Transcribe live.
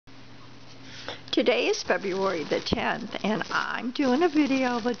Today is February the 10th, and I'm doing a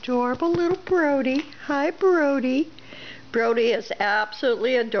video of adorable little Brody. Hi, Brody. Brody is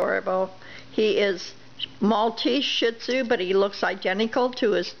absolutely adorable. He is Maltese Shitzu, but he looks identical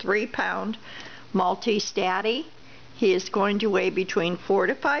to his 3-pound Maltese daddy. He is going to weigh between 4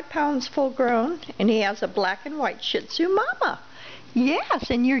 to 5 pounds full grown, and he has a black and white Shitzu mama. Yes,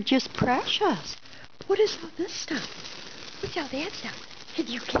 and you're just precious. What is all this stuff? What's all that stuff? Can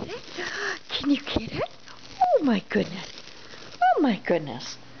you get it? Can you get it? Oh my goodness. Oh my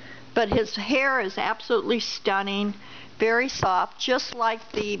goodness. But his hair is absolutely stunning. Very soft, just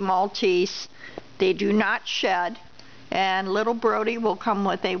like the Maltese. They do not shed. And little Brody will come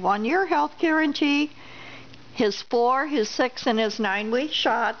with a 1-year health guarantee. His 4, his 6, and his 9-week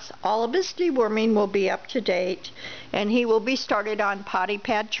shots, all of his deworming will be up to date. And he will be started on potty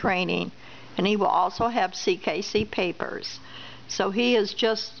pad training. And he will also have CKC papers. So he is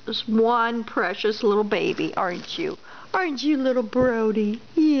just one precious little baby, aren't you? Aren't you, little Brody?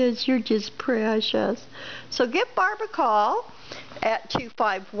 Yes, you're just precious. So give Barb a call at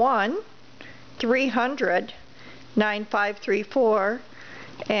 251-300-9534,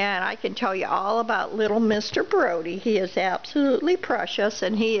 and I can tell you all about little Mr. Brody. He is absolutely precious,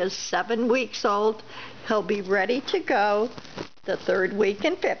 and he is 7 weeks old. He'll be ready to go the 3rd week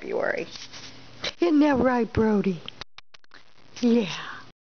in February. Isn't that right, Brody? Yeah.